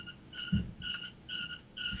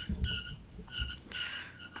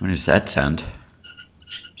What does that sound?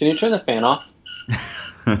 Can you turn the fan off?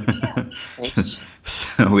 Thanks.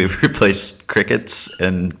 So we've replaced crickets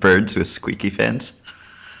and birds with squeaky fans.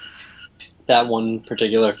 That one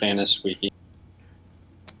particular fan is squeaky.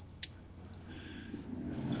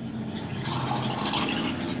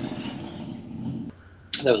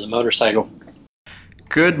 That was a motorcycle.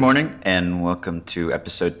 Good morning, and welcome to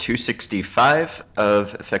episode 265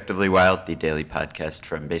 of Effectively Wild, the daily podcast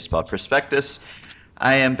from Baseball Prospectus.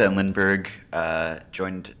 I am Ben Lindbergh,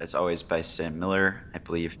 joined as always by Sam Miller. I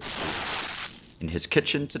believe he's in his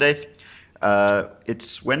kitchen today.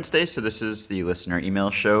 It's Wednesday, so this is the listener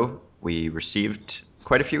email show. We received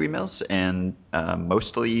quite a few emails, and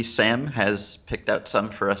mostly Sam has picked out some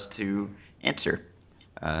for us to answer.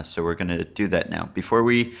 So we're going to do that now. Before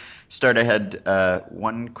we start, I had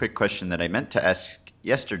one quick question that I meant to ask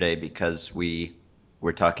yesterday because we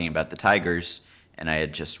were talking about the Tigers, and I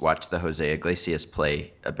had just watched the Jose Iglesias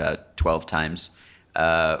play about 12 times.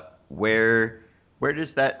 Where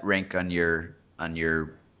does that rank on your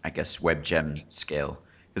I guess Web Gem scale?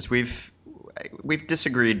 Because we've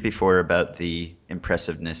disagreed before about the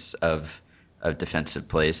impressiveness of defensive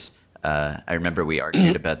plays. I remember we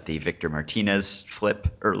argued about the Victor Martinez flip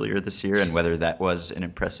earlier this year and whether that was an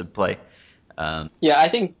impressive play. Yeah, I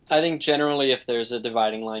think generally if there's a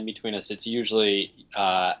dividing line between us, it's usually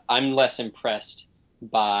I'm less impressed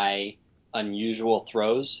by unusual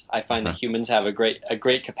throws. I find that Uh-huh. humans have a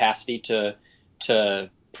great capacity to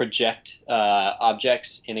project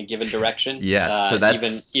objects in a given direction, Yeah, so even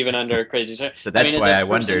that's even under crazy. so I that's mean, as why a I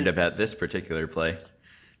wondered person, about this particular play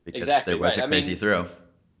because there exactly was right. a I crazy mean, throw.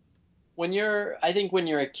 I think when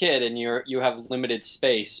you're a kid and you have limited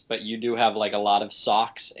space, but you do have like a lot of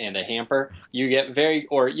socks and a hamper, you get very,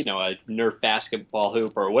 or a Nerf basketball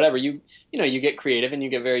hoop or whatever, you get creative and you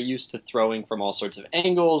get very used to throwing from all sorts of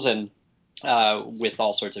angles and with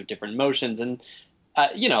all sorts of different motions. And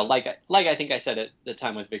like I think I said at the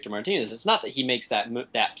time with Victor Martinez, it's not that he makes that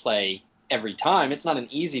play every time. It's not an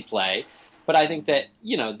easy play, but I think that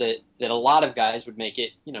that a lot of guys would make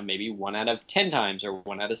it maybe 1 out of 10 times or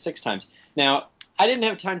 1 out of 6 times. Now I didn't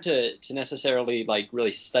have time to necessarily like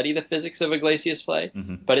really study the physics of Iglesias play,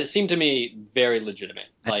 Hmm. but it seemed to me very legitimate.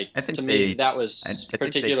 Like I to think me they that I, was I think they defy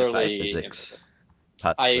particularly physics, impressive. I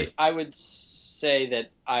possibly. I would say that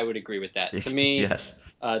I would agree with that. To me, Yes.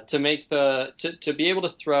 to be able to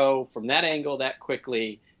throw from that angle that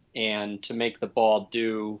quickly and to make the ball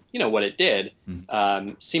do what it did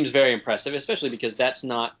Mm. seems very impressive, especially because that's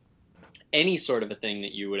not any sort of a thing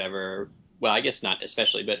that you would ever. Well, I guess not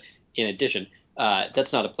especially, but in addition,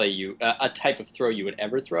 that's not a play a type of throw you would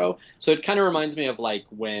ever throw. So it kind of reminds me of like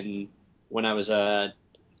when I was a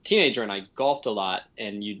teenager and I golfed a lot,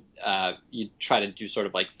 and you'd try to do sort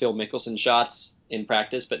of like Phil Mickelson shots in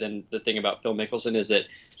practice. But then the thing about Phil Mickelson is that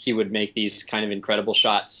he would make these kind of incredible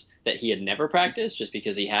shots that he had never practiced just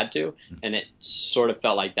because he had to, and it sort of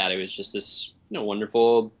felt like that. It was just this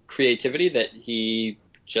wonderful creativity that he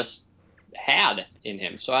just had in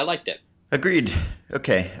him. So I liked it. Agreed.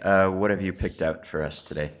 Okay. What have you picked out for us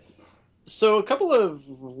today? So a couple of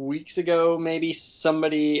weeks ago, maybe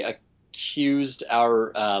somebody accused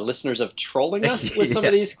our listeners of trolling us with some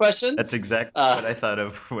of Yes, these that's questions. exactly Uh, what I thought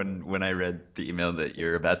of when I read the email that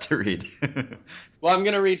you're about to read. well, I'm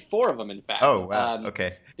going to read four of them, in fact, Oh, wow.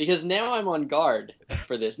 Okay. because now I'm on guard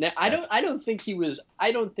for this. Now, Yes. I don't think he was.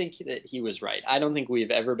 I don't think that he was right. I don't think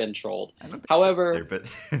we've ever been trolled. I don't think so either, However,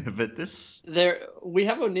 but but this. there we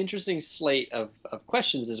have an interesting slate of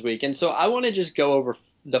questions this week, and so I want to just go over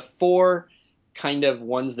the four kind of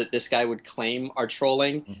ones that this guy would claim are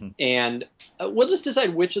trolling, Mhm. and we'll just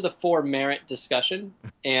decide which of the four merit discussion,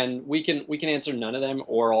 and we can answer none of them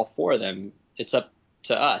or all four of them. It's up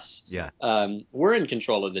to us. Yeah. We're in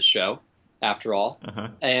control of this show, after all, Uh-huh.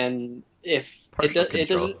 and if Partial it doesn't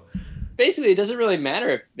control. basically it doesn't really matter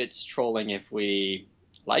if it's trolling if we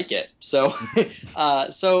like it. So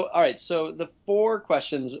so all right, so the four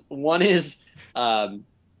questions, one is all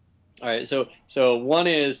right, so one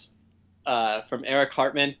is from Eric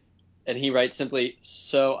Hartman, and he writes simply,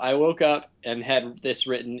 so I woke up and had this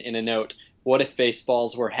written in a note: what if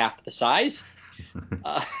baseballs were half the size?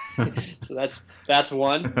 uh, so that's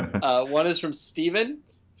one. One is from Steven,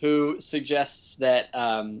 who suggests that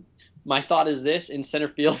my thought is this: in center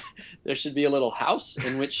field, there should be a little house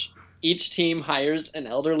in which each team hires an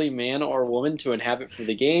elderly man or woman to inhabit for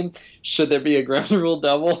the game. Should there be a ground rule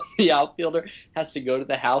double, the outfielder has to go to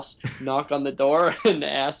the house, knock on the door, and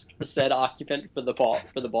ask said occupant for the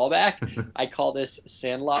ball back. I call this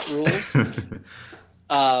Sandlot rules.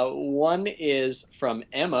 One is from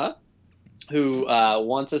Emma, who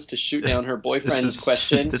wants us to shoot down her This boyfriend's is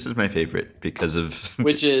question, this is my favorite because of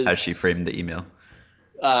which how she is framed the email.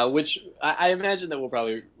 which I imagine that we'll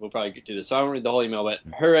probably do this. So I won't read the whole email, but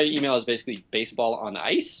her email is basically baseball on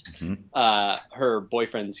ice. Mhm. Her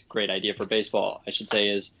boyfriend's great idea for baseball, I should say,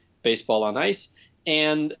 is baseball on ice.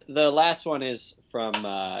 And the last one is from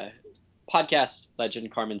podcast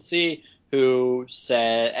legend Carmen C, who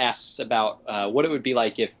asks about what it would be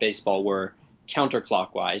like if baseball were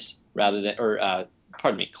counterclockwise rather than, or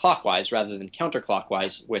pardon me, clockwise rather than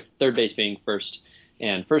counterclockwise, with third base being first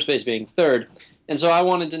and first base being third. And so I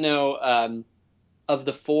wanted to know, of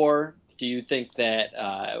the four, do you think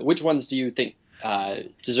that which ones do you think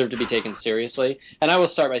deserve to be taken seriously? And I will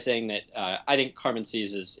start by saying that I think Carmen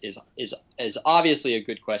C's is obviously a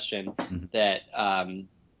good question Mhm. that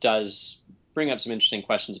does bring up some interesting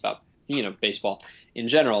questions about baseball in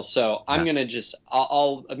general. So I'm Yeah. gonna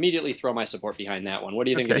I'll immediately throw my support behind that one. What do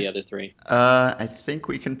you think of Okay. the other three? I think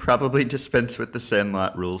we can probably dispense with the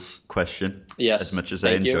Sandlot rules question, as Yes, much as I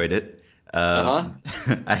thank you. enjoyed it. Uh-huh.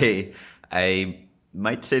 I I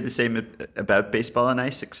might say the same about baseball on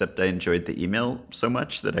ice, except I enjoyed the email so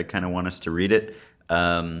much that I kind of want us to read it.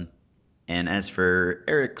 Um, and as for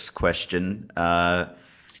Eric's question,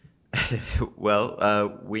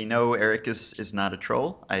 well, we know Eric is not a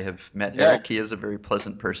troll. I have met No. Eric. He is a very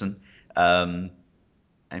pleasant person. Um,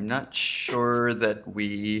 I'm not sure that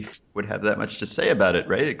we would have that much to say about it,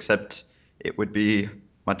 right? Except it would be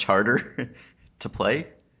much harder to play.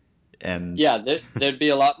 And Yeah, there'd be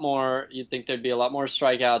a lot more. You'd think there'd be a lot more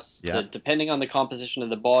strikeouts. yeah, Depending on the composition of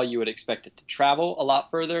the ball, you would expect it to travel a lot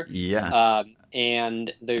further. yeah. And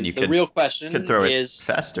And the real could question throw it is,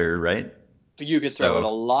 faster, right? you could throw it a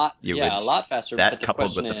So lot, you yeah, a would lot faster. But that the coupled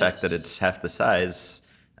question with the fact that is, it's half the size,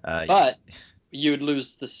 but you would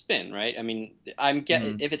lose the spin, right? I mean,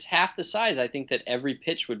 mm, if it's half the size, I think that every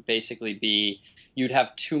pitch would basically be, you'd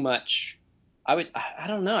have too much. I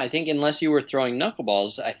don't know. I think unless you were throwing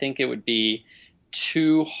knuckleballs, I think it would be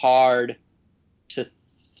too hard to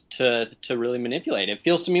to really manipulate. It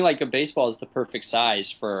feels to me like a baseball is the perfect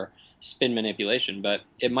size for spin manipulation, but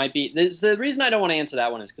it might be. The reason I don't want to answer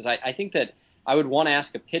that one is because I think that I would want to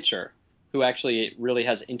ask a pitcher who actually really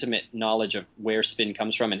has intimate knowledge of where spin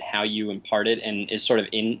comes from and how you impart it, and is sort of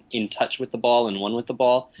in touch with the ball and one with the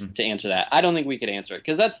ball, mm, to answer that. I don't think we could answer it,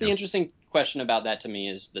 because that's the no. interesting question about that to me,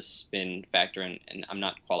 is the spin factor, and I'm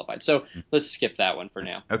not qualified. So Mm. let's skip that one for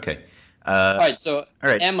now. Okay. All right, so All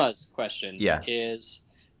right. Emma's question Yeah. is,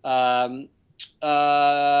 um,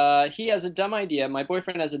 he has a dumb idea. My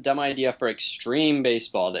boyfriend has a dumb idea for extreme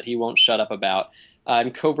baseball that he won't shut up about.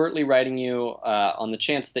 I'm covertly writing you on the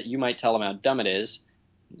chance that you might tell him how dumb it is.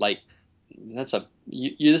 Like,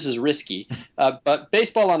 this is risky. But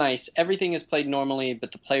baseball on ice, everything is played normally,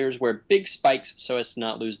 but the players wear big spikes so as to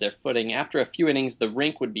not lose their footing. After a few innings, the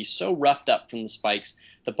rink would be so roughed up from the spikes,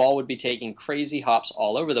 the ball would be taking crazy hops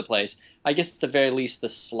all over the place. I guess at the very least, the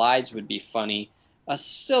slides would be funny.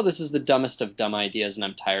 Still, this is the dumbest of dumb ideas, and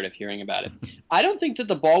I'm tired of hearing about it. I don't think that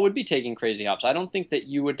the ball would be taking crazy hops. I don't think that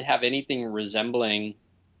you would have anything resembling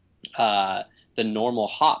uh, the normal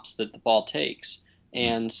hops that the ball takes. Mm.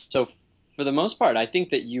 And so, for the most part, I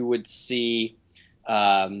think that you would see.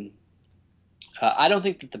 Um, I don't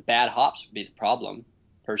think that the bad hops would be the problem,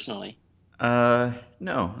 personally.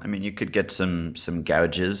 No. I mean, you could get some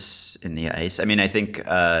gouges in the ice. I mean, I think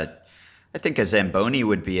a Zamboni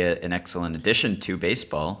would be an excellent addition to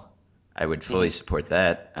baseball. I would fully Hmm. support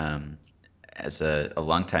that as a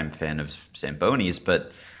longtime fan of Zambonis,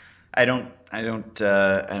 but I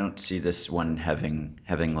don't see this one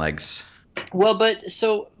having legs. Well, but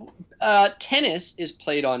so tennis is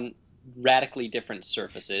played on radically different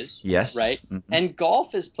surfaces, Yes. right? Hmm. And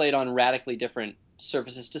golf is played on radically different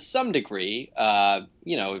surfaces to some degree.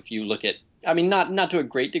 If you look at, I mean, not to a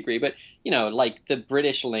great degree, but like the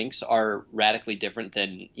British links are radically different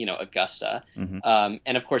than Augusta, Hmm.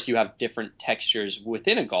 and of course you have different textures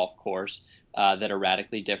within a golf course that are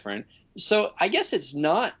radically different. So I guess it's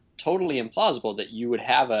not totally implausible that you would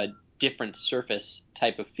have a different surface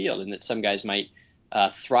type of field, and that some guys might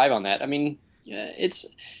thrive on that. I mean, yeah,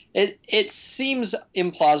 it seems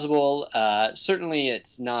implausible. Certainly,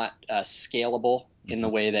 it's not scalable in the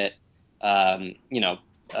Hmm. way that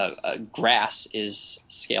grass is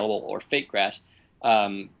scalable, or fake grass.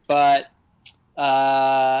 But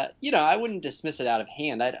I wouldn't dismiss it out of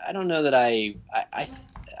hand. I don't know that I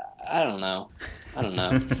don't know. I don't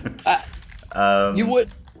know. Uh, you um,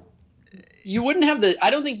 would you wouldn't have the. I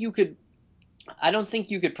don't think you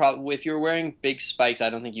could probably, if you're wearing big spikes, I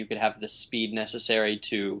don't think you could have the speed necessary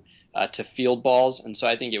to field balls, and so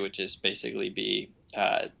I think it would just basically be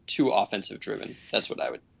too offensive driven. That's what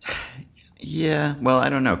I would say. Yeah, well, I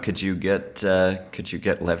don't know. Could you get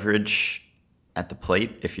leverage at the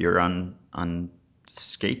plate if you're on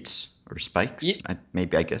skates or spikes?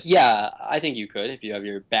 Maybe, I guess. Yeah, I think you could if you have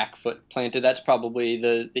your back foot planted. That's probably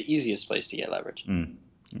the easiest place to get leverage. Mm,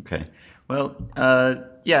 okay. Well,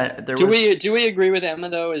 yeah, there Do we was. do we agree with Emma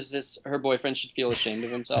though? Is this her boyfriend should feel ashamed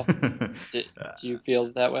of himself? Do, do you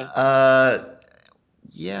feel that way? uh,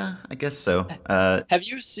 yeah, I guess so. Have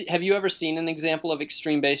you ever seen an example of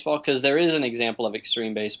extreme baseball? Because there is an example of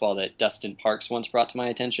extreme baseball that Dustin Parks once brought to my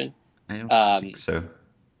attention. I don't think Um, so.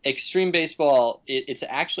 Extreme baseball, it's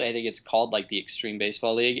actually I think it's called like the Extreme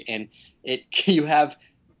Baseball League, and it you have,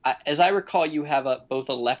 as I recall, you have both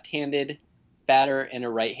a left-handed batter and a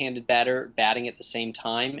right-handed batter batting at the same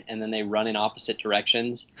time, and then they run in opposite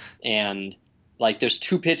directions, and like there's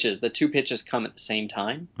two pitches, the two pitches come at the same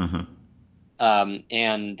time. Uh-huh.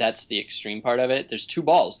 And that's the extreme part of it. There's two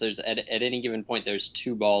balls. There's at any given point, there's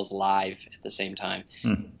two balls live at the same time.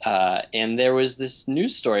 Hmm. And there was this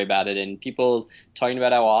news story about it, and people talking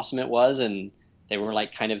about how awesome it was, and they were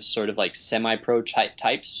like kind of sort of like semi-pro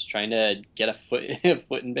types trying to get a foot a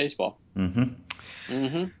foot in baseball. Mm-hmm.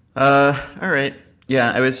 Hmm. All right.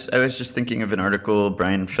 Yeah, I was just thinking of an article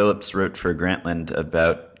Brian Phillips wrote for Grantland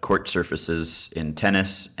about court surfaces in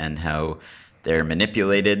tennis and how they're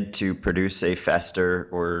manipulated to produce a faster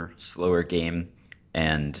or slower game,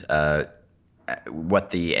 and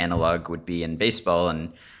what the analog would be in baseball.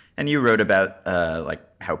 And you wrote about like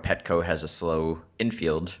how Petco has a slow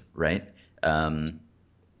infield, right? Um,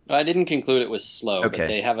 I didn't conclude it was slow, but okay.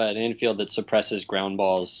 they have an infield that suppresses ground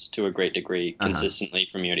balls to a great degree Uh-huh. consistently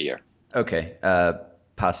from year to year. Okay,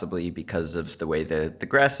 possibly because of the way the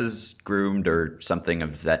grass is groomed or something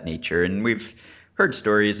of that nature. And we've heard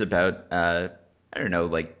stories about, I don't know,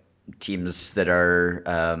 like teams that are,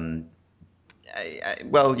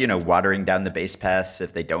 well, watering down the base paths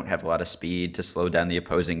if they don't have a lot of speed to slow down the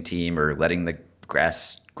opposing team, or letting the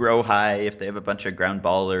grass grow high if they have a bunch of ground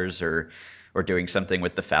ballers, or doing something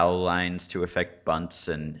with the foul lines to affect bunts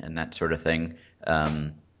and that sort of thing.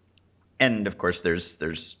 And of course, there's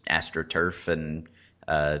astroturf and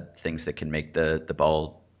things that can make the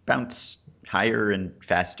ball bounce higher and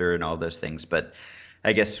faster and all those things. But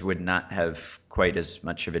I guess would not have quite as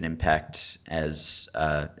much of an impact as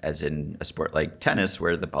in a sport like tennis,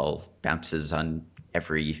 where the ball bounces on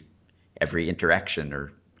every interaction,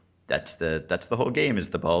 or that's the whole game, is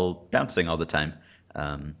the ball bouncing all the time,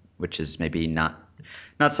 which is maybe not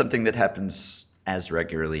something that happens as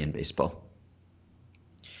regularly in baseball.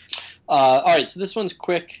 All right, so this one's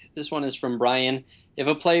quick. This one is from Brian. If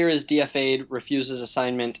a player is DFA'd, refuses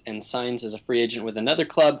assignment, and signs as a free agent with another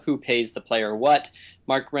club, who pays the player what?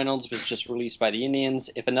 Mark Reynolds was just released by the Indians.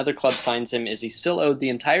 If another club signs him, is he still owed the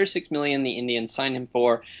entire $6 million the Indians signed him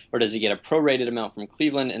for, or does he get a prorated amount from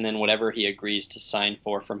Cleveland and then whatever he agrees to sign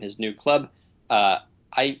for from his new club? Uh,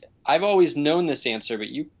 I've always known this answer, but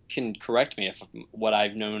you can correct me if what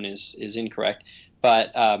I've known is incorrect.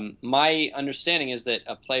 But my understanding is that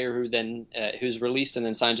a player who's released and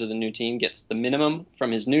then signs with a new team gets the minimum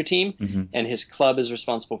from his new team, Hmm. and his club is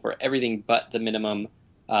responsible for everything but the minimum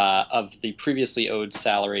of the previously owed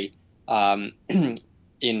salary um,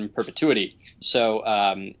 in perpetuity. So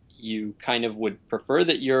you kind of would prefer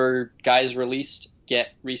that your guys released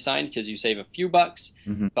get re-signed because you save a few bucks,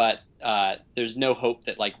 Hmm. but there's no hope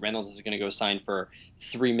that like Reynolds is going to go sign for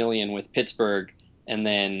 3 million with Pittsburgh, and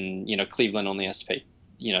then Cleveland only has to pay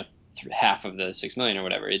half of the 6 million or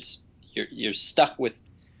whatever. It's you're stuck with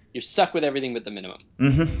everything but the minimum.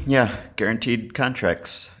 Yeah, guaranteed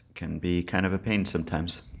contracts can be kind of a pain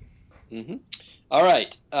sometimes. Hmm. All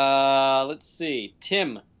right. Let's see.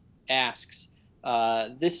 Tim asks,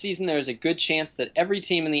 this season there is a good chance that every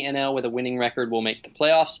team in the NL with a winning record will make the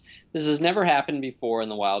playoffs. This has never happened before in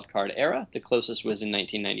the wild card era. The closest was in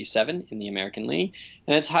 1997 in the American League,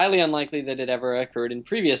 and it's highly unlikely that it ever occurred in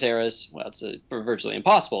previous eras. Well, it's virtually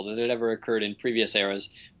impossible that it ever occurred in previous eras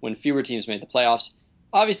when fewer teams made the playoffs.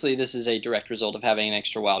 Obviously, this is a direct result of having an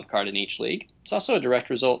extra wild card in each league. It's also a direct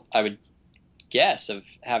result, I would guess, of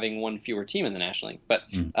having one fewer team in the National League. But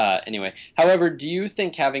Mm. anyway, however, do you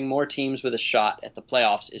think having more teams with a shot at the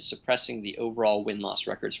playoffs is suppressing the overall win loss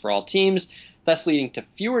records for all teams, thus leading to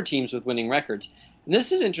fewer teams with winning records? And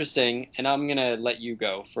this is interesting, and I'm going to let you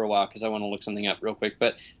go for a while because I want to look something up real quick.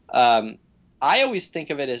 But I always think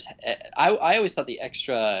of it as I always thought the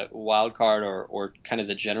extra wild card or kind of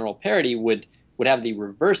the general parity would have the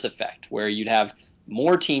reverse effect, where you'd have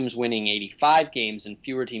more teams winning 85 games and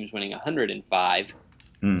fewer teams winning 105,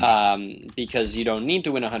 Mm. because you don't need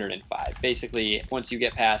to win 105. Basically, once you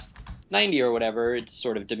get past 90 or whatever, it's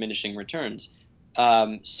sort of diminishing returns.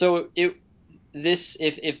 So this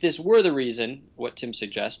if this were the reason, what Tim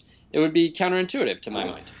suggests, it would be counterintuitive to my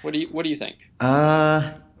mind. What do you think?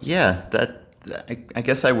 Yeah, I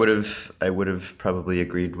guess I would have probably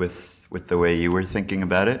agreed with the way you were thinking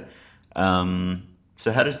about it.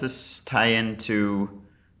 So how does this tie into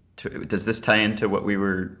does this tie into what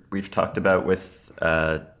we've talked about with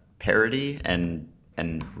parity and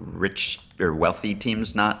rich or wealthy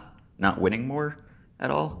teams not winning more at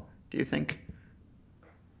all? Do you think?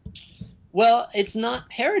 Well, it's not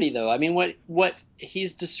parody though. I mean, what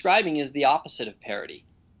he's describing is the opposite of parody.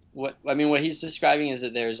 What he's describing is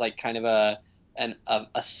that there's like kind of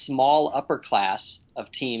a small upper class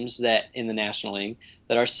of teams that in the National League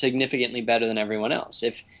that are significantly better than everyone else.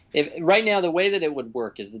 If right now the way that it would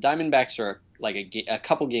work is the Diamondbacks are like a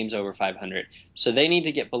couple games over 500, so they need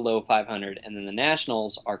to get below 500, and then the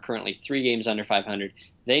Nationals are currently 3 games under 500.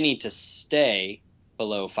 They need to stay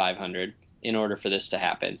below 500 in order for this to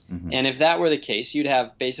happen. Hmm. And if that were the case, you'd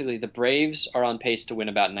have basically the Braves are on pace to win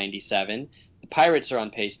about 97, the Pirates are on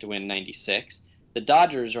pace to win 96, the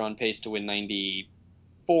Dodgers are on pace to win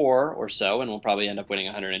 94 or so, and will probably end up winning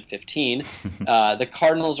 115. The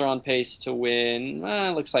Cardinals are on pace to win,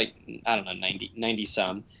 looks like, I don't know, 90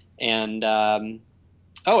 some. And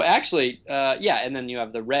oh, actually, yeah, and then you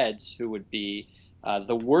have the Reds, who would be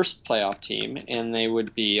the worst playoff team, and they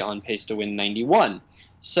would be on pace to win 91.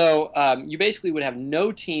 So you basically would have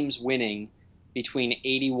no teams winning between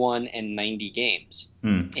 81 and 90 games.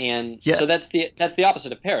 Hmm. And Yeah, so that's the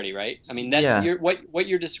opposite of parity, right? I mean, that's yeah, what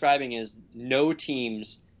you're describing is no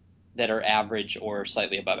teams that are average or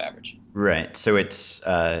slightly above average. right. So it's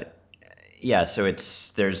yeah, so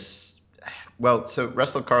it's there's well, so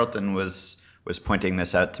Russell Carlton was pointing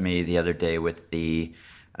this out to me the other day with the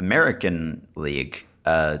American League.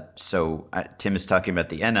 Tim is talking about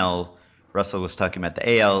the NL, Russell was talking about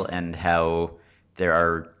the AL, and how there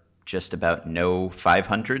are just about no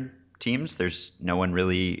 500 teams. There's no one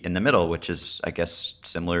really in the middle, which is, I guess,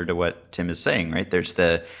 similar to what Tim is saying, right? There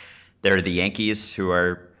are the Yankees who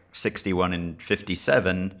are 61 and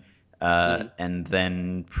 57, Hmm. and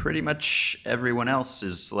then pretty much everyone else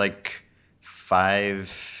is like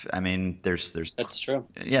five. I mean, That's true.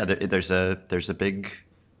 yeah, there's a big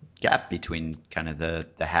gap between kind of the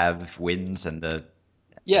have wins and the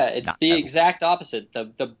Yeah, it's not the have wins. exact opposite.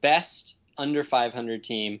 The best under 500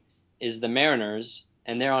 team is the Mariners,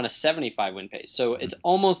 and they're on a 75 win pace. So it's Mhm.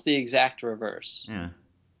 almost the exact reverse.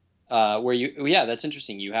 Yeah. Where yeah, that's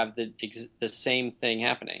interesting. You have the same thing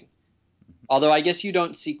happening. Although I guess you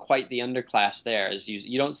don't see quite the underclass there, as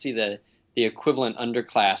you don't see the equivalent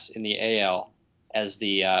underclass in the AL as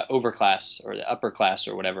the overclass or the upper class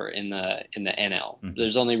or whatever in the NL. Hmm.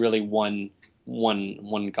 There's only really one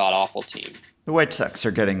god awful team. The White Sox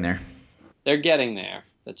are getting there. They're getting there.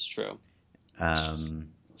 That's true. Um,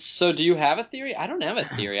 So, do you have a theory? I don't have a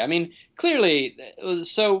theory. I mean, clearly,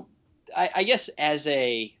 so I guess as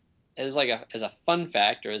a fun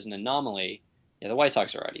fact or as an anomaly, yeah, the White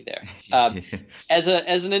Sox are already there. As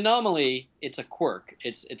an anomaly, it's a quirk.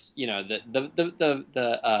 It's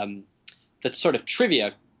the sort of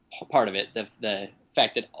trivia part of it, the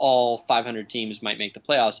fact that all 500 teams might make the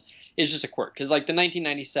playoffs is just a quirk. Because like the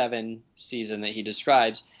 1997 season that he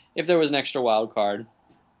describes, if there was an extra wild card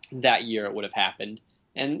that year, it would have happened.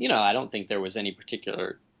 And I don't think there was any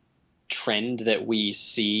particular trend that we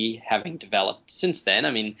see having developed since then.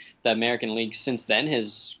 I mean, the American League since then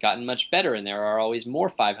has gotten much better, and there are always more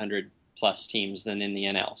 500 plus teams than in the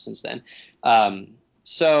NL since then.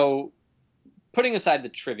 So putting aside the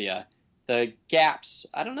trivia, the gaps,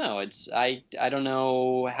 I don't know. I don't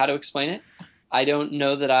know how to explain it. I don't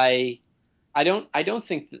know that I don't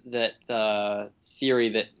think that the theory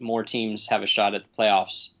that more teams have a shot at the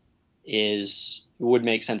playoffs is would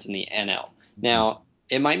make sense in the NL. Now,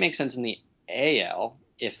 it might make sense in the AL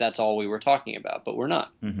if that's all we were talking about, but we're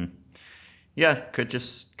not. hmm. Yeah, could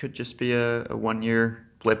just be a 1 year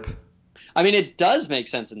blip. I mean, it does make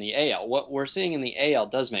sense in the AL. What we're seeing in the AL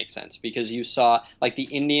does make sense because you saw like the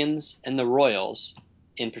Indians and the Royals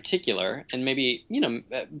in particular, and maybe,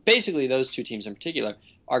 basically those two teams in particular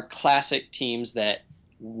are classic teams that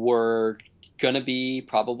were going to be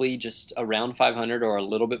probably just around 500 or a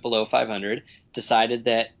little bit below 500, decided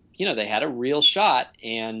that, they had a real shot.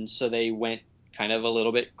 And so they went kind of a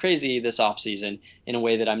little bit crazy this offseason in a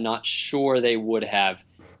way that I'm not sure they would have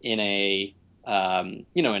in in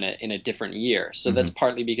a different year. So that's Hmm.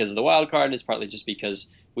 partly because of the wild card. It's partly just because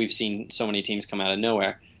we've seen so many teams come out of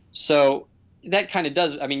nowhere. So that kind of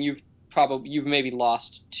does. I mean, you've maybe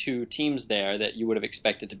lost two teams there that you would have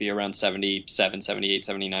expected to be around 77, 78,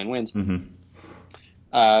 79 wins. Hmm.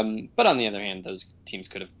 But on the other hand, those teams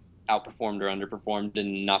could have outperformed or underperformed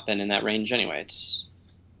and not been in that range anyway.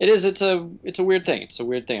 It's a weird thing. It's a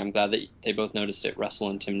weird thing. I'm glad that they both noticed it. Russell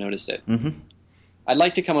and Tim noticed it. Hmm. I'd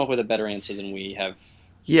like to come up with a better answer than we have.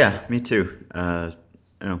 Yeah, me too.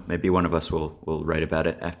 Maybe one of us will write about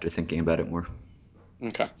it after thinking about it more.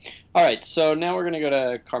 Okay. All right. So now we're going to go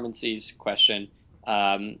to Carmen C's question.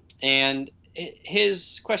 And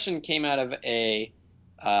his question came out of a,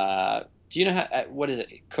 do you know what is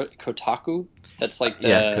it? Kotaku? That's like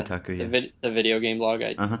Yeah, the Kotaku. the, Yeah. the video game blog,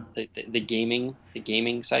 Uh-huh. the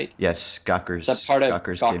gaming site. Yes, Is that Gawker's part of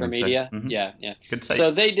Gawker's Gawker gaming site. Media? Hmm. Yeah, yeah. Good site.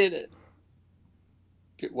 So they did,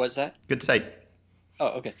 what's that? Good site. Oh,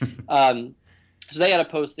 okay. Um, so they had a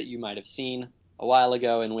post that you might have seen a while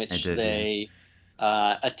ago in I which did, yeah. they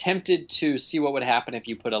attempted to see what would happen if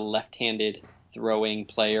you put a left-handed throwing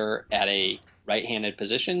player at a right-handed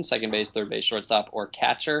position, second base, third base, shortstop, or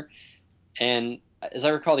catcher. And as I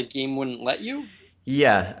recall, the game wouldn't let you.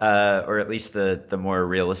 Yeah, or at least the more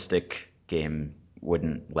realistic game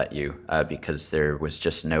wouldn't let you because there was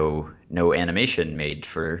just no animation made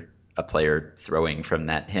for a player throwing from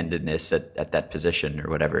that handedness at that position or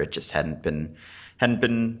whatever. It just hadn't been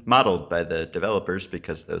modeled by the developers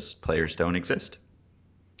because those players don't exist.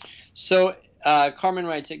 So Carmen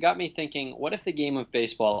writes, it got me thinking, what if the game of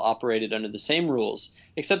baseball operated under the same rules,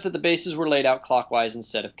 except that the bases were laid out clockwise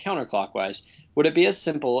instead of counterclockwise? Would it be as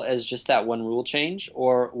simple as just that one rule change,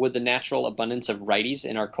 or would the natural abundance of righties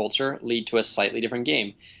in our culture lead to a slightly different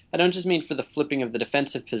game? I don't just mean for the flipping of the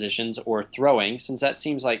defensive positions or throwing, since that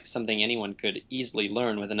seems like something anyone could easily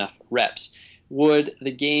learn with enough reps. Would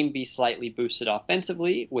the game be slightly boosted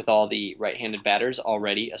offensively with all the right-handed batters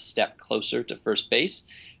already a step closer to first base?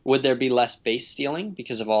 Would there be less base stealing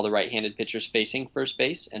because of all the right-handed pitchers facing first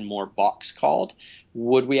base and more balks called?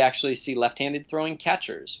 Would we actually see left-handed throwing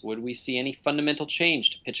catchers? Would we see any fundamental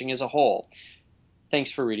change to pitching as a whole?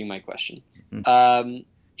 Thanks for reading my question. Mm.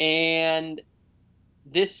 And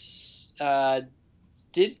this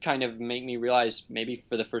did kind of make me realize, maybe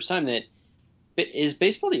for the first time, that is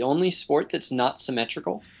baseball the only sport that's not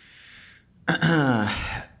symmetrical?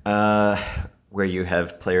 uh, where you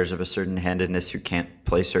have players of a certain handedness who can't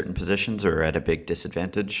play certain positions or are at a big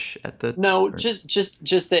disadvantage at the No, or, just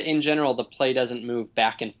that in general the play doesn't move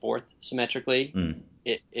back and forth symmetrically. mm,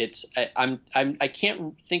 I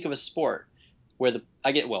can't think of a sport where the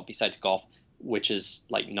I get well besides golf, which is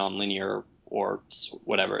like nonlinear or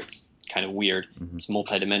whatever. It's kind of weird. mhm. It's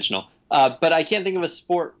multidimensional. But I can't think of a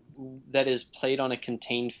sport that is played on a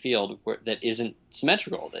contained field that isn't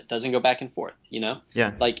symmetrical, that doesn't go back and forth. Yeah.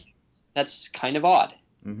 Like that's kind of odd.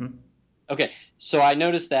 Hmm. Okay, so I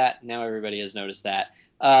noticed that. Now everybody has noticed that.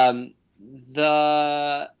 The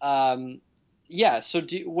yeah. So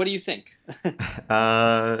what do you think?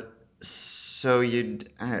 Uh, I'm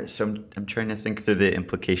trying to think through the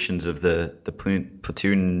implications of the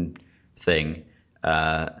platoon thing.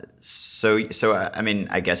 I mean,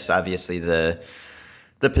 I guess obviously the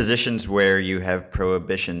positions where you have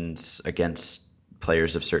prohibitions against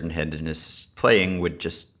players of certain handedness playing would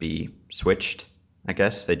just be switched. I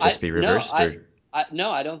guess they'd I just be no, reversed or.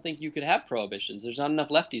 I don't think you could have prohibitions. There's not enough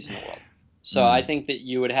lefties in the world. So I Mm, think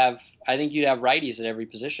that I think you'd have righties at every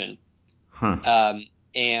position. huh. Um,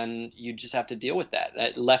 and you just have to deal with that.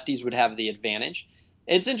 Lefties would have the advantage.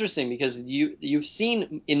 It's interesting because you've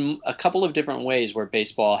seen in a couple of different ways where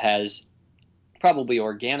baseball has probably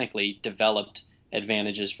organically developed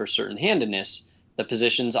advantages for certain handedness. The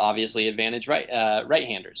positions obviously advantage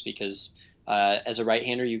right-handers because as a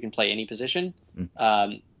right-hander you can play any position.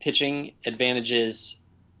 Mm, Pitching advantages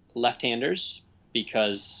left-handers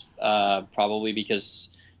because probably because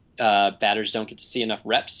batters don't get to see enough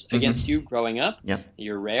reps against mm-hmm. you growing up. Yep.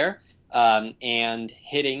 You're rare, and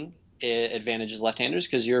hitting advantages left-handers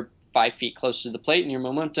because you're 5 feet closer to the plate and your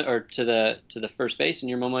momentum, or to the first base, and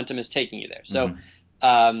your momentum is taking you there. So Mm-hmm.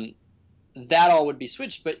 um, that all would be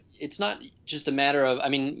switched, but it's not just a matter of. I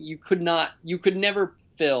mean, you could never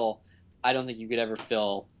fill. I don't think you could ever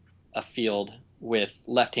fill a field with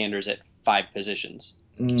left-handers at five positions.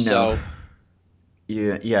 No. So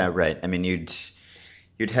Yeah, yeah, right. I mean,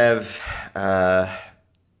 you'd have uh,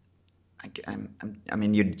 I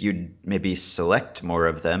mean, you'd maybe select more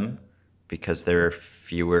of them because there are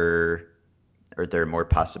fewer or there are more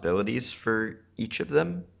possibilities for each of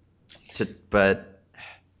them but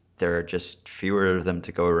there are just fewer of them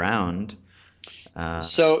to go around. Uh,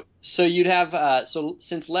 so you'd have so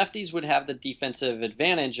since lefties would have the defensive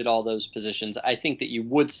advantage at all those positions, I think that you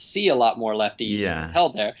would see a lot more lefties yeah.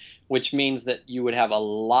 held there, which means that you would have a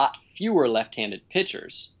lot fewer left-handed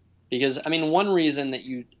pitchers. Because I mean, one reason that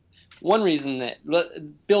one reason that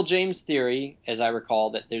Bill James' theory, as I recall,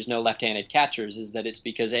 that there's no left-handed catchers is that it's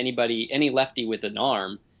because any lefty with an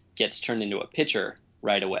arm gets turned into a pitcher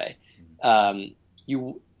right away. Um,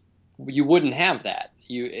 you you wouldn't have that.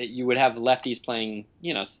 You would have lefties playing,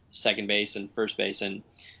 second base and first base and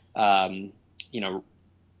um, you know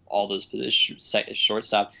all those positions,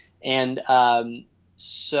 shortstop, and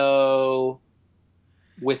so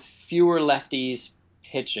with fewer lefties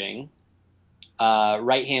pitching,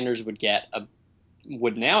 right-handers would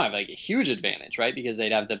now have like a huge advantage, right? Because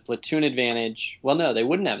they'd have the platoon advantage. Well, no, they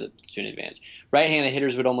wouldn't have the platoon advantage. Right-handed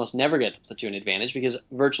hitters would almost never get the platoon advantage because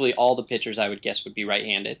virtually all the pitchers, I would guess, would be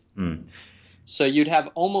right-handed. Hmm. So you'd have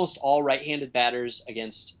almost all right-handed batters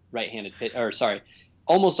against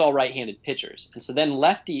almost all right-handed pitchers. And so then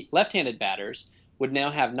left-handed batters would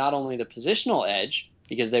now have not only the positional edge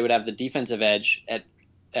because they would have the defensive edge at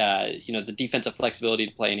the defensive flexibility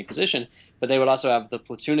to play any position, but they would also have the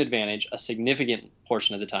platoon advantage a significant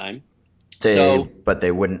portion of the time. So, But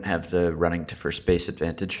they wouldn't have the running to first base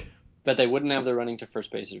advantage, but they wouldn't have the running to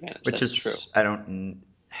first base advantage. which That's true. is I don't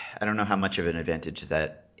know how much of an advantage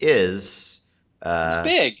that is. It's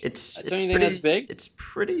big. Don't you think that's big? It's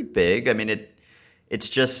pretty big. I mean it's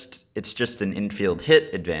just an infield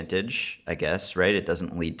hit advantage, I guess, right? It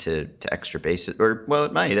doesn't lead to extra bases, or well,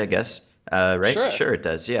 it might, I guess. Right? Sure. Sure, it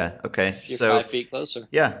does. Yeah. Okay. If you're So 5 feet closer.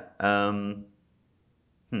 yeah.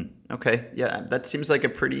 Okay. Yeah, that seems like a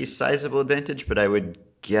pretty sizable advantage, but I would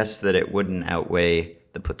guess that it wouldn't outweigh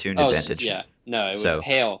the platoon Oh, advantage. yeah. No, it would So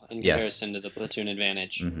pale in yes. comparison to the platoon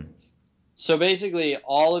advantage. Hmm. So basically,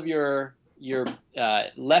 all of your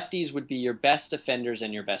lefties would be your best defenders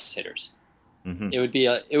and your best hitters. Hmm. It would be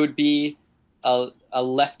a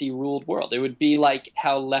lefty ruled world. It would be like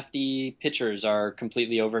how lefty pitchers are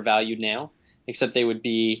completely overvalued now, except they would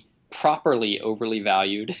be properly overly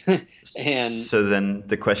valued. And So then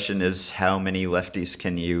the question is, how many lefties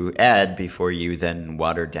can you add before you then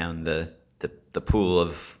water down the pool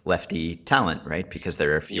of lefty talent, right? Because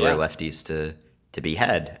there are fewer yeah, lefties to be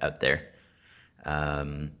had out there.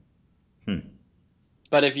 Um, hmm.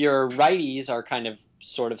 but if your righties are kind of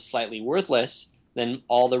sort of slightly worthless, then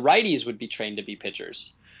all the righties would be trained to be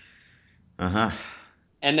pitchers. Uh-huh.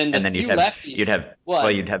 And then the And then few lefties, well,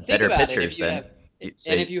 you'd have think better about it. pitchers then.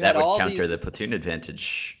 So And if you that had would all counter these, the platoon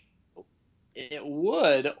advantage. it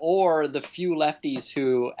would, or the few lefties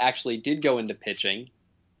who actually did go into pitching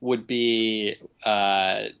would be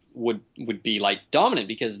would be like dominant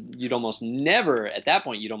because you'd almost never at that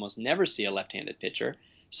point you'd almost never see a left-handed pitcher,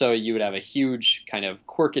 so you would have a huge kind of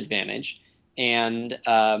quirk advantage, and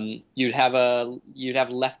you'd have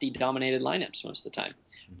lefty dominated lineups most of the time.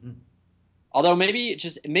 Mhm. Although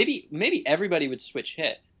maybe everybody would switch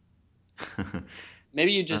hit.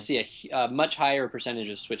 Maybe you'd Uh, just see a much higher percentage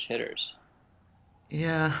of switch hitters.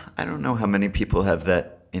 yeah, I don't know how many people have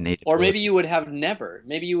that innate Or maybe ability. you would have never.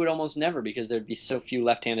 Maybe you would almost never because there'd be so few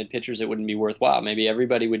left-handed pitchers it wouldn't be worthwhile. Maybe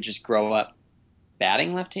everybody would just grow up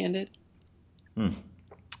batting left-handed. Hmm.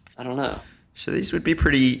 I don't know. So these would be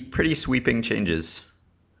pretty sweeping changes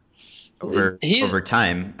He's over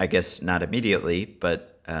time. I guess not immediately,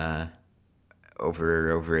 but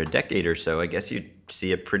over a decade or so, I guess you'd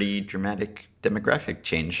see a pretty dramatic demographic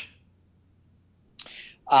change.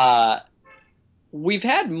 uh we've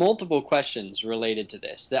had multiple questions related to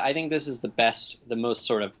this. I think this is the most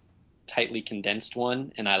sort of tightly condensed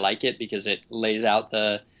one, and I like it because it lays out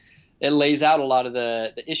a lot of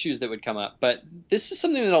the issues that would come up. But this is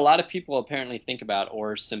something that a lot of people apparently think about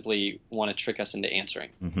or simply want to trick us into answering.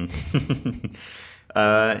 Hmm.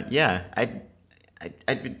 Yeah,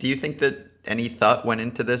 do you think that any thought went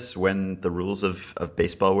into this when the rules of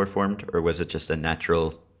baseball were formed, or was it just a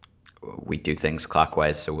natural, we do things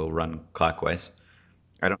clockwise, so we'll run clockwise?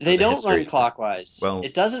 I don't know They the don't run history, but clockwise. well,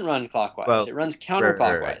 It doesn't run clockwise. It well, runs right.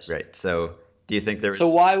 counterclockwise. Right. So, do you think there So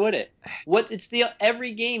was? why would it? What it's the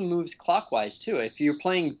every game moves clockwise too. If you're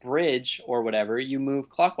playing bridge or whatever, you move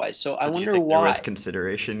clockwise. So I So, do you wonder think there was why.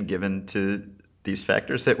 consideration given to these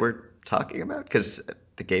factors that we're talking about? Because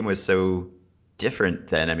the game was so different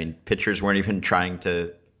then. I mean, pitchers weren't even trying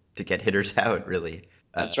to get hitters out really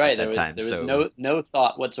That's at right. that time. There was So, no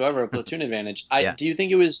thought whatsoever of platoon advantage. I yeah, do you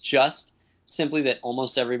think it was just simply that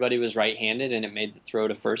almost everybody was right-handed and it made the throw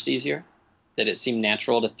to first easier? That it seemed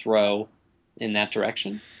natural to throw in that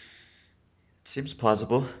direction? seems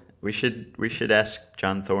plausible. We should ask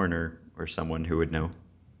John Thorne or someone who would know.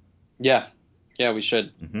 Yeah. Yeah, we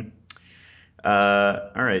should. Hmm.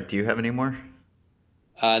 All right. Do you have any more?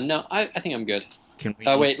 No, I think I'm good. Can we?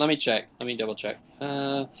 Wait, let me check. Let me double check.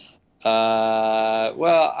 Well,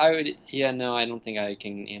 I would, yeah, no, I don't think I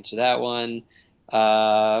can answer that one.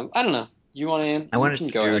 I don't know. I You wanted can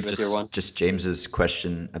to go do ahead with your one. just James's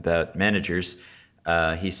question about managers.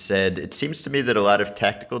 He said, "It seems to me that a lot of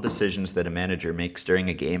tactical decisions that a manager makes during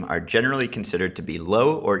a game are generally considered to be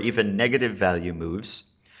low or even negative value moves.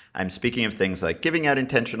 I'm speaking of things like giving out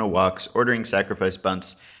intentional walks, ordering sacrifice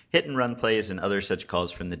bunts, hit and run plays, and other such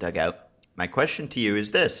calls from the dugout. My question to you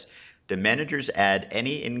is this. Do managers add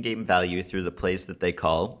any in-game value through the plays that they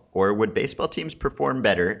call, or would baseball teams perform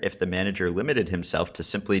better if the manager limited himself to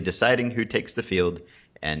simply deciding who takes the field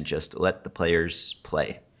and just let the players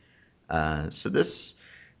play?" So this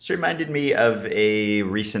reminded me of a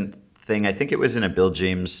recent thing. I think it was in a Bill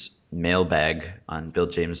James mailbag on Bill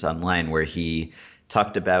James Online where he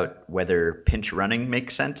talked about whether pinch running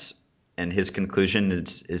makes sense, and his conclusion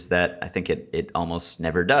is that I think it almost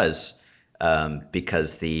never does,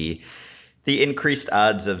 because the increased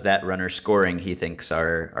odds of that runner scoring he thinks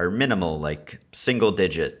are minimal, like single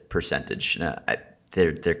digit percentage.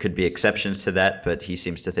 There could be exceptions to that, but he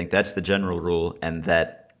seems to think that's the general rule, and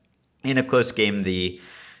that in a close game, the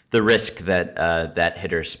risk that that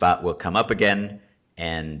hitter's spot will come up again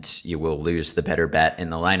and you will lose the better bat in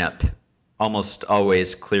the lineup almost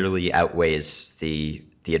always clearly outweighs the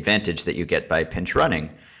advantage that you get by pinch running.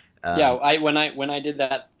 Yeah, Um, when I did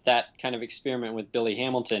that kind of experiment with Billy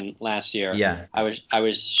Hamilton last year, yeah. I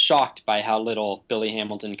was shocked by how little Billy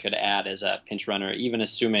Hamilton could add as a pinch runner, even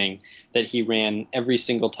assuming that he ran every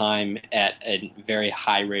single time at a very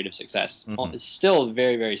high rate of success. Mhm. It's still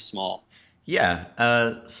very, very small. Yeah.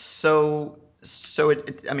 I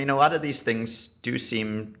mean, a lot of these things do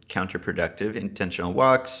seem counterproductive. Intentional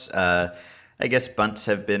walks. I guess bunts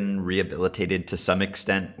have been rehabilitated to some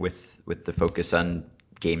extent with the focus on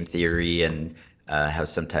game theory and how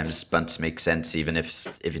sometimes bunts make sense even if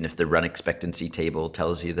the run expectancy table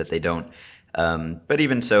tells you that they don't. But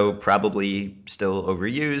even so, probably still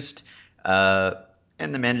overused. Uh,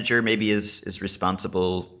 and the manager maybe is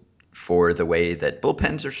responsible for the way that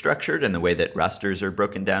bullpens are structured and the way that rosters are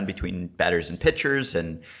broken down between batters and pitchers.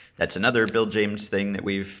 And that's another Bill James thing that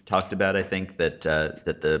we've talked about. I think that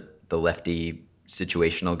that the lefty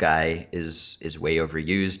situational guy is way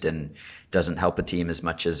overused and doesn't help a team as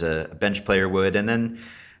much as a bench player would. And then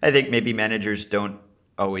I think maybe managers don't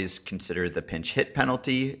always consider the pinch hit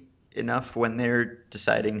penalty enough when they're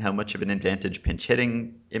deciding how much of an advantage pinch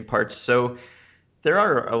hitting imparts. So there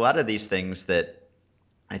are a lot of these things that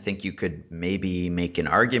I think you could maybe make an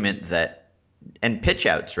argument that, and pitch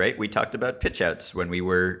outs, right? We talked about pitch outs when we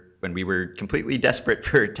were completely desperate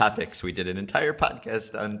for topics. We did an entire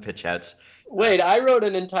podcast on pitch outs. Uh, Wait, I wrote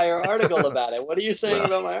an entire article about it. What are you saying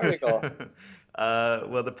well, about my article?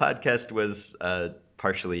 well, the podcast was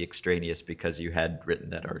partially extraneous because you had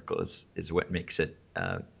written that article is what makes it,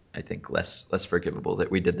 I think, less forgivable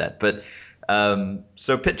that we did that. But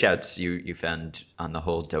so pitch outs, you found on the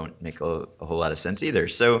whole don't make a whole lot of sense either.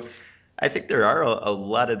 So I think there are a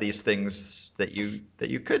lot of these things that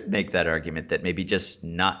you could make that argument that maybe just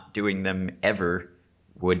not doing them ever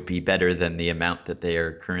would be better than the amount that they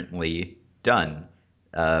are currently done.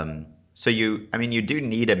 I mean, you do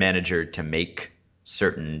need a manager to make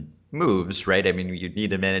certain moves, right? I mean, you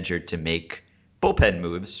need a manager to make bullpen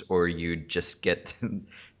moves, or you'd just get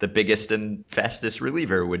the biggest and fastest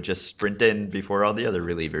reliever would just sprint in before all the other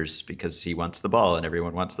relievers because he wants the ball and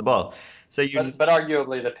everyone wants the ball. So you, But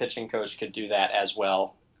arguably the pitching coach could do that as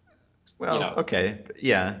well. You well, know, okay,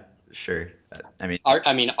 yeah, sure. I mean,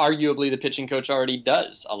 I mean, arguably the pitching coach already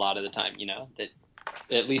does a lot of the time. That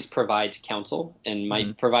at least provides counsel and mhm,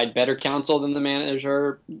 might provide better counsel than the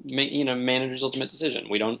manager's ultimate decision.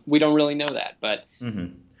 We don't really know that, but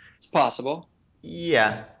mhm. it's possible.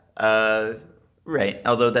 Yeah, uh, right.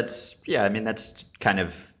 Although I mean, that's kind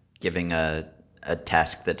of giving a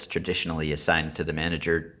task that's traditionally assigned to the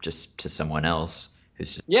manager just to someone else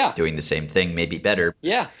who's just Yeah, doing the same thing, maybe better.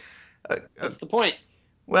 yeah, Uh, uh, that's the point.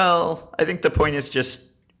 well, I think the point is just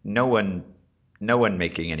no one, no one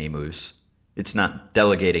making any moves. It's not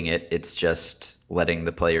delegating it. It's just letting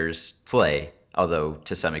the players play. Although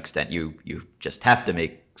to some extent you just have to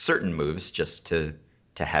make certain moves just to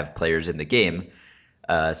have players in the game.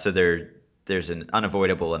 So there's an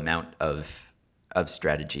unavoidable amount of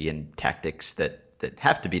strategy and tactics that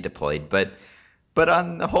have to be deployed. But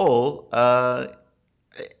on the whole,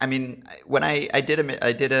 I mean, when I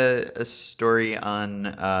did a story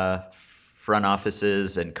on front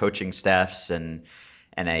offices and coaching staffs and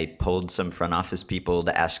I pulled some front office people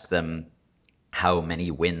to ask them how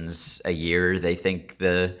many wins a year they think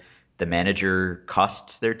the manager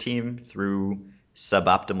costs their team through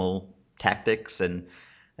suboptimal tactics, and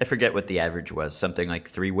I forget what the average was, something like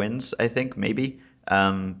 3 wins, I think maybe.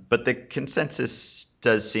 But the consensus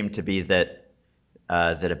does seem to be that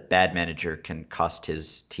that a bad manager can cost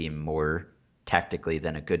his team more tactically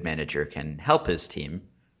than a good manager can help his team,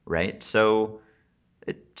 right? So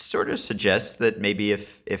it sort of suggests that maybe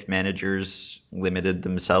if managers limited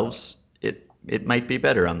themselves, it might be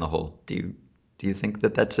better on the whole. Do you think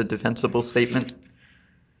that that's a defensible statement?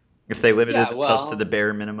 If they limited Yeah, themselves to the well,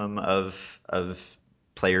 bare minimum of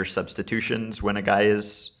player substitutions when a guy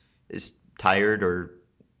is tired or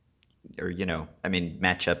I mean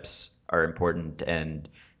matchups are important and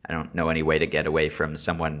I don't know any way to get away from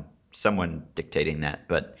someone dictating that,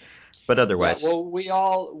 but yeah, otherwise. well, we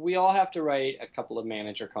all have to write a couple of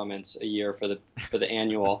manager comments a year for the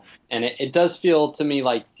annual, and it does feel to me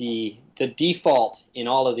like the default in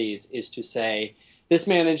all of these is to say this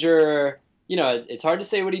manager, it's hard to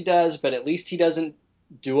say what he does, but at least he doesn't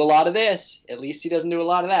do a lot of this. At least he doesn't do a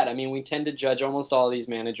lot of that. I mean, we tend to judge almost all of these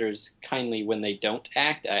managers kindly when they don't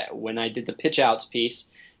act. When I did the pitch outs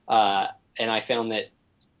piece, uh, and I found that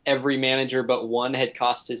every manager but one had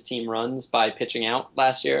cost his team runs by pitching out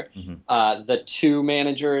last year. Mhm. The two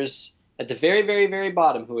managers at the very, very, very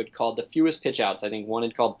bottom who had called the fewest pitch outs, I think one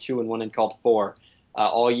had called two and one had called four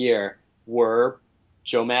all year, were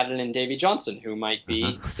Joe Madden and Davey Johnson, who might Uh-huh.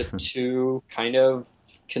 be the two kind of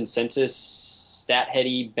consensus stat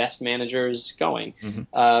heady best managers going.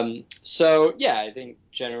 Mhm. So yeah, I think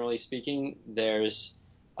generally speaking, there's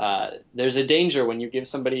a danger when you give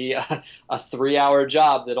somebody a 3 hour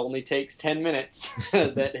job that only takes 10 minutes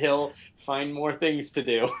that he'll find more things to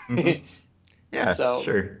do. Mhm. Yeah, So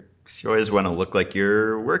sure. 'Cause you always want to look like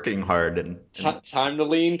you're working hard and time to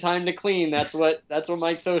lean, time to clean. That's what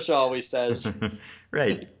Mike Sosha always says.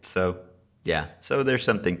 right. So yeah, so there's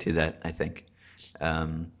something to that, I think.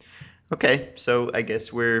 Um, Okay, so I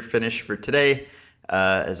guess we're finished for today.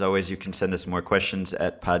 As always, you can send us more questions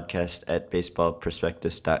at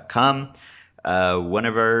podcast@baseballprospectus.com. One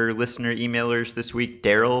of our listener emailers this week,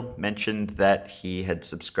 Daryl, mentioned that he had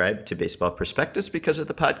subscribed to Baseball Prospectus because of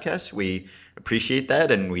the podcast. We appreciate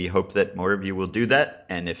that, and we hope that more of you will do that.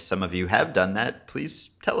 And if some of you have done that, please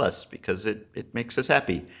tell us because it makes us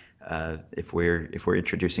happy if we're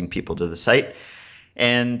introducing people to the site.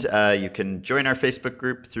 And you can join our Facebook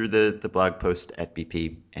group through the blog post at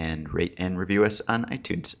BP and rate and review us on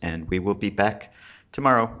iTunes. And we will be back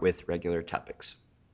tomorrow with regular topics.